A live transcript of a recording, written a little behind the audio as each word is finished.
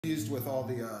Confused with all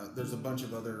the there's a bunch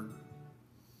of other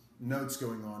notes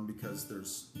going on because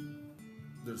there's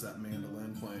that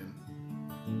mandolin playing.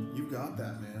 You got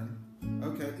that, man.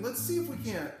 Okay, let's see if we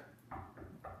can't.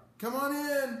 Come on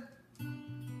in.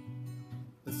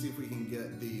 Let's see if we can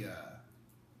get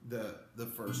the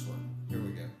first one. Here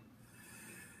we go.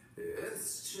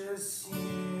 It's just you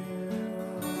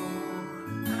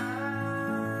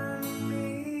and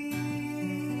me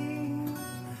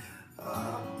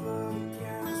up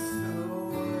against the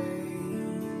weight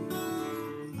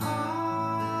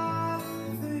of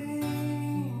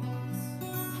things.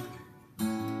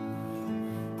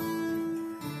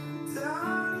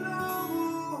 Don't know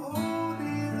we'll hold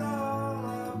it all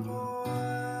apart.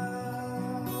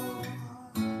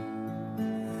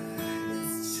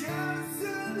 It's just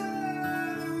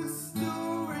another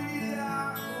story I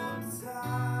will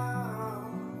tell.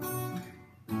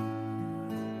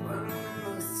 When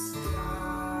the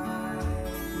sky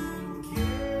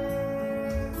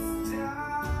gets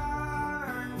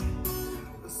dark,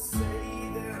 we'll say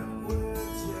that we're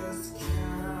just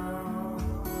counting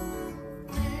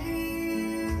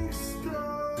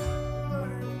stars.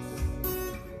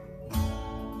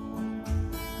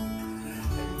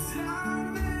 And I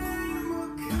name a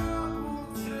couple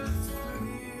just for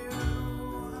you.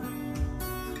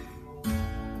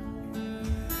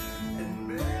 And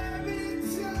maybe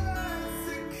just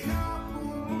a couple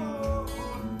more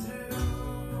will do.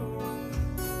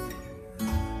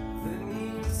 Then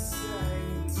you say,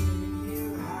 do you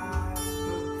have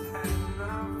a pen?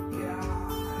 I've got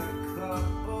a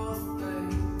couple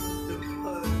things to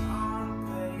put on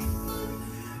paper.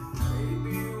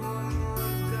 Maybe when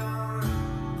we're done,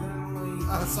 then we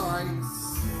Oh, sorry. can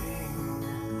sing.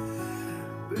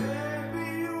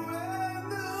 Baby, when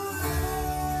the lights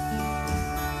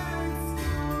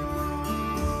go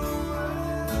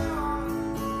out,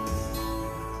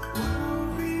 we'll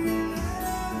be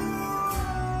never apart.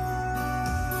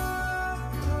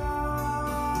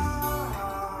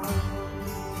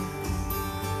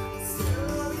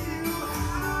 Till you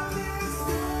have this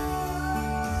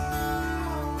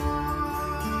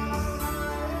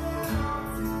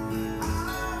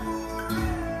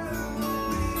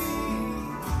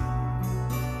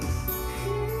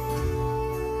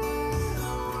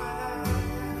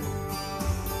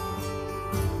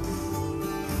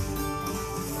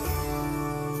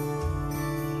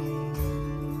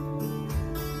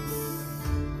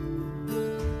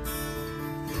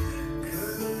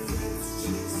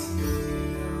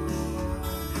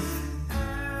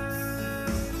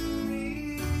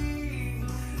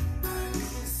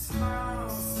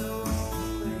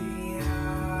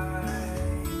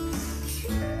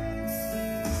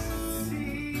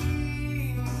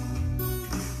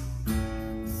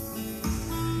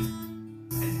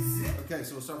Okay,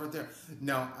 so we'll start right there.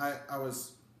 Now, I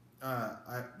was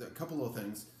a couple of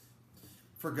things.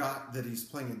 Forgot that he's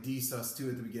playing a D sus2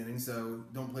 at the beginning, so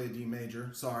don't play a D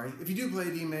major. Sorry. If you do play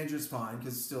a D major, it's fine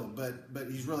because still, but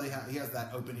he's really he has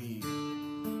that open E.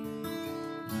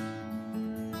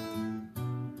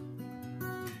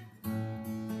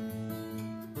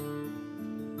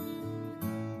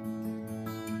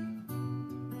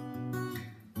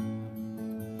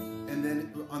 And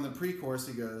then on the pre-chorus,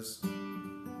 he goes.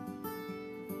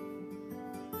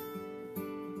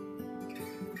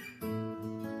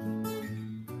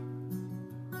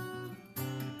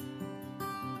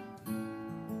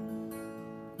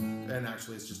 And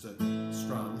actually, it's just a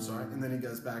strum, sorry. And then he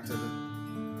goes back to the.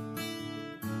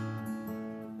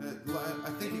 I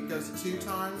think it goes 2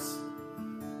 times,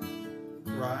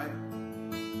 right?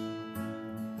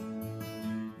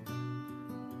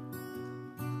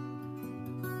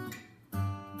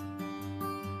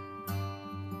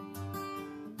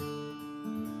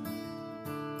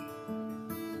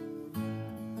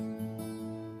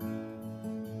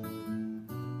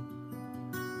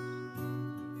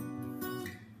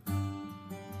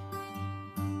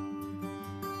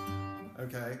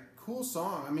 Okay, cool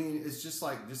song. I mean, it's just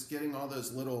like just getting all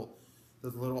those little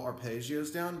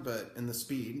arpeggios down, but in the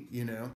speed, you know.